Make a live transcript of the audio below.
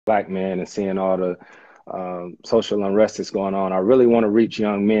Black men and seeing all the social unrest that's going on. I really want to reach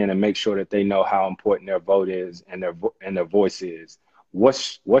young men and make sure that they know how important their vote is and their voice is.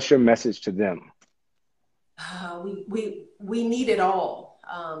 What's your message to them? We need it all.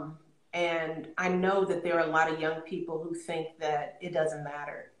 And I know that there are a lot of young people who think that it doesn't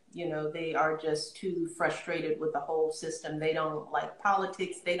matter. You know, they are just too frustrated with the whole system. They don't like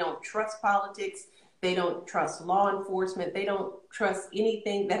politics. They don't trust politics. They don't trust law enforcement. They don't trust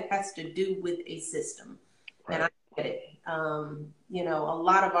anything that has to do with a system. Right. And I get it. You know, a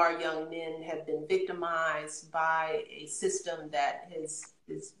lot of our young men have been victimized by a system that is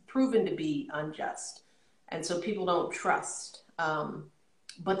proven to be unjust. And so people don't trust.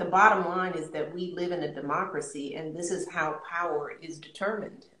 But the bottom line is that we live in a democracy, and this is how power is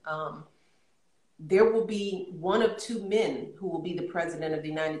determined. There will be one of two men who will be the president of the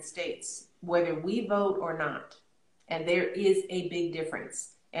United States, whether we vote or not. And there is a big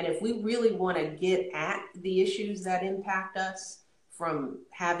difference. And if we really want to get at the issues that impact us, from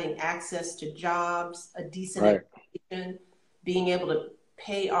having access to jobs, a decent education, being able to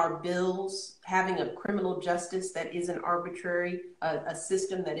pay our bills, having a criminal justice that isn't arbitrary, a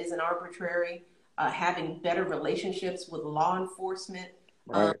system that isn't arbitrary, having better relationships with law enforcement,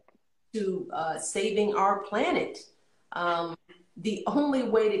 to saving our planet. The only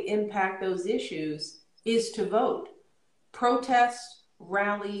way to impact those issues is to vote. Protests,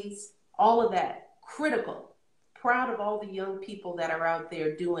 rallies, all of that, critical. Proud of all the young people that are out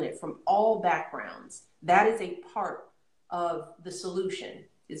there doing it from all backgrounds. That is a part of the solution,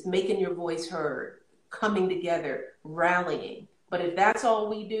 is making your voice heard, coming together, rallying. But if that's all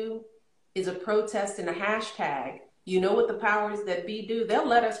we do is a protest and a hashtag, you know what the powers that be do? They'll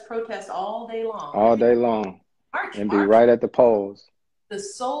let us protest all day long. All day long. And be right at the polls. The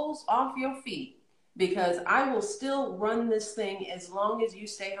soles off your feet, because I will still run this thing as long as you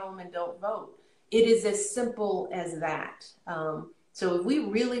stay home and don't vote. It is as simple as that. So if we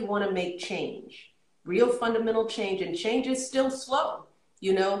really want to make change, real fundamental change, and change is still slow.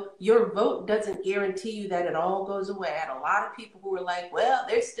 You know, your vote doesn't guarantee you that it all goes away. I had a lot of people who were like, well,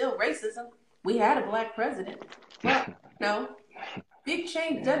 there's still racism. We had a black president. Well, no, big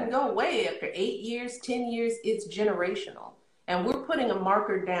change doesn't go away after 8 years, 10 years. It's generational. And we're putting a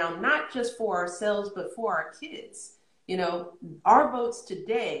marker down, not just for ourselves, but for our kids. You know, our votes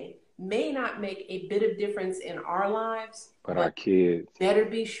today may not make a bit of difference in our lives, but our kids better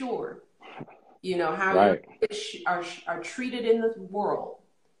be sure, you know, how are treated in the world,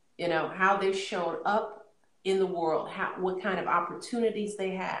 you know, how they've shown up in the world, what kind of opportunities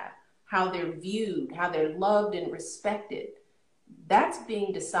they have, how they're viewed, how they're loved and respected. That's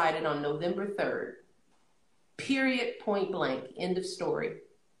being decided on November 3rd. Period, point blank, end of story.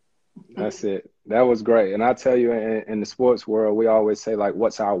 That's it. That was great. And I tell you, in the sports world, we always say, like,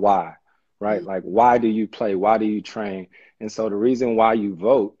 what's our why, right? Mm-hmm. Like, why do you play? Why do you train? And so the reason why you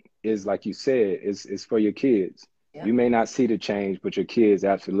vote is, like you said, is for your kids. Yeah. You may not see the change, but your kids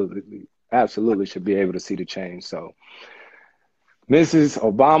absolutely should be able to see the change. So, Mrs.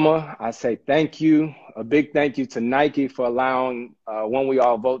 Obama, I say thank you. A big thank you to Nike for allowing When We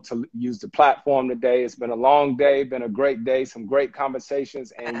All Vote to use the platform today. It's been a long day, been a great day, some great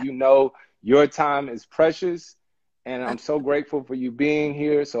conversations, and you know your time is precious, and I'm so grateful for you being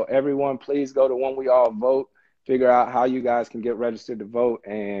here. So everyone, please go to When We All Vote, figure out how you guys can get registered to vote,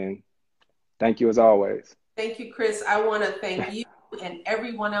 and thank you as always. Thank you, Chris. I want to thank you and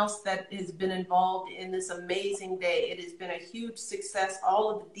everyone else that has been involved in this amazing day. It has been a huge success.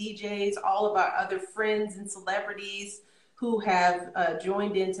 All of the DJs, all of our other friends and celebrities who have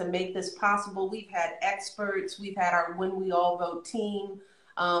joined in to make this possible. We've had experts. We've had our When We All Vote team.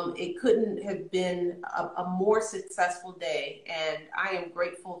 It couldn't have been a more successful day. And I am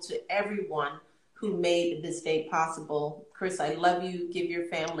grateful to everyone who made this day possible. Chris, I love you. Give your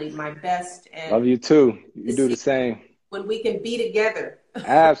family my best. And love you too. You do the same. When we can be together.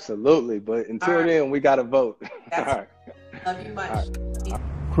 Absolutely. But until then, we got to vote. All right. Love you much. Right.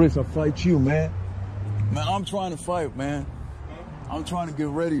 Chris, I fight you, man. Man, I'm trying to fight, man. I'm trying to get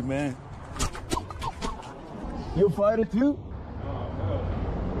ready, man. You a fighter too?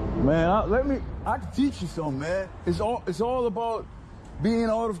 Man, I can teach you something, man. It's all about being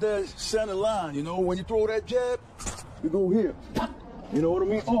out of that center line, you know? When you throw that jab, you go here. You know what I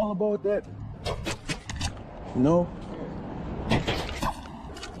mean? All about that, you know?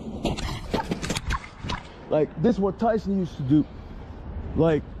 Like, this is what Tyson used to do.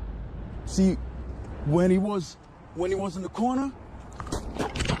 Like, see, when he was in the corner,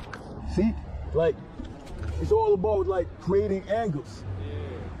 see, like, it's all about, like, creating angles.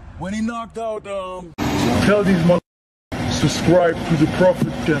 When he knocked out, tell these subscribe to the Prophet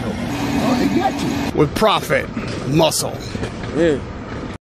channel. With profit, muscle. Yeah.